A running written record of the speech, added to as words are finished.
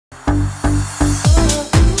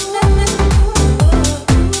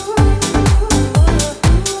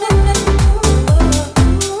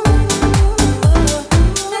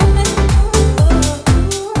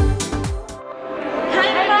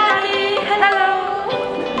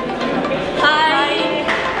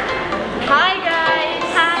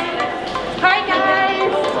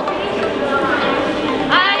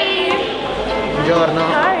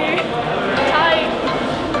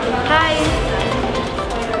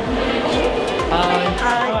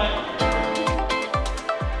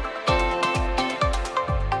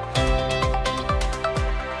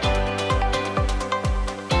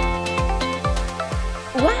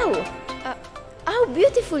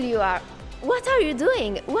What are you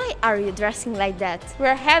doing? Why are you dressing like that?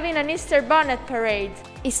 We're having an Easter bonnet parade.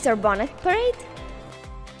 Easter bonnet parade?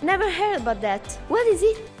 Never heard about that. What is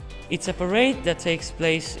it? It's a parade that takes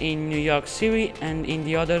place in New York City and in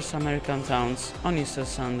the other American towns on Easter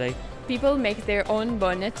Sunday. People make their own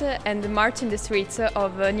bonnet and march in the streets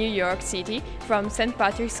of New York City from St.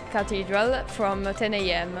 Patrick's Cathedral from 10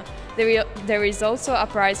 a.m. There is also a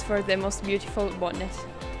prize for the most beautiful bonnet.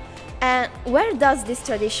 And where does this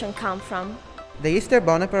tradition come from? The Easter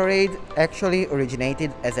bonnet parade actually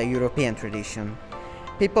originated as a European tradition.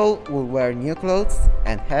 People will wear new clothes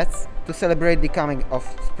and hats to celebrate the coming of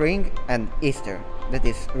spring and Easter, that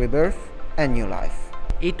is, rebirth and new life.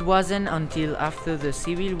 It wasn't until after the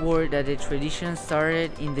Civil War that the tradition started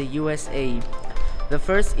in the USA. The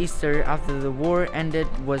first Easter after the war ended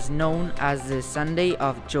was known as the Sunday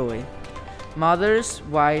of Joy. Mothers,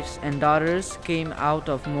 wives, and daughters came out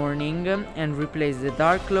of mourning and replaced the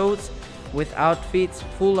dark clothes with outfits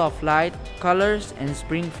full of light, colors, and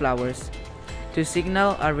spring flowers to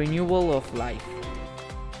signal a renewal of life.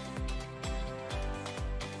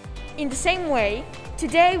 In the same way,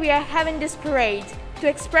 today we are having this parade to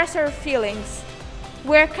express our feelings.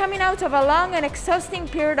 We are coming out of a long and exhausting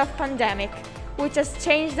period of pandemic, which has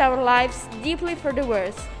changed our lives deeply for the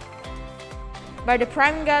worse, by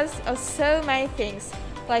depriving us of so many things,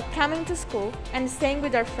 like coming to school and staying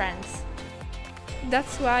with our friends.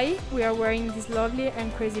 That's why we are wearing these lovely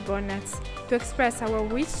and crazy bonnets, to express our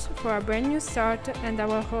wish for a brand new start and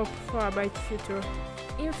our hope for a bright future.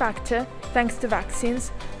 In fact, thanks to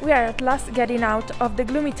vaccines, we are at last getting out of the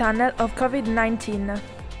gloomy tunnel of COVID-19.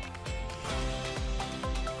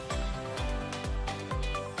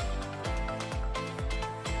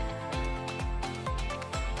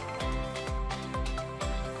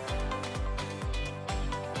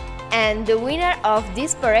 And the winner of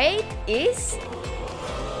this parade is...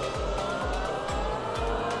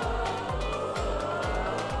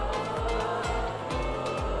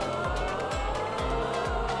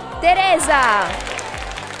 Teresa!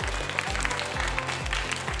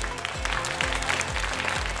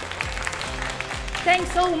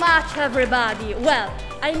 Thanks so much, everybody. Well,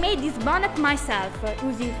 I made this bonnet myself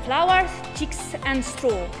using flowers, chicks and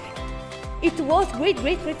straw. It was great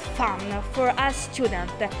fun for us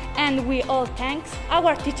students, and we all thank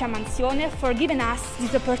our teacher Manzione for giving us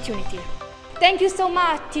this opportunity. Thank you so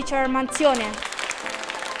much, teacher Manzione.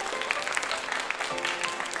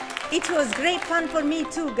 It was great fun for me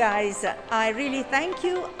too, guys. I really thank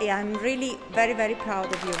you. I'm really very proud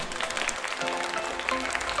of you.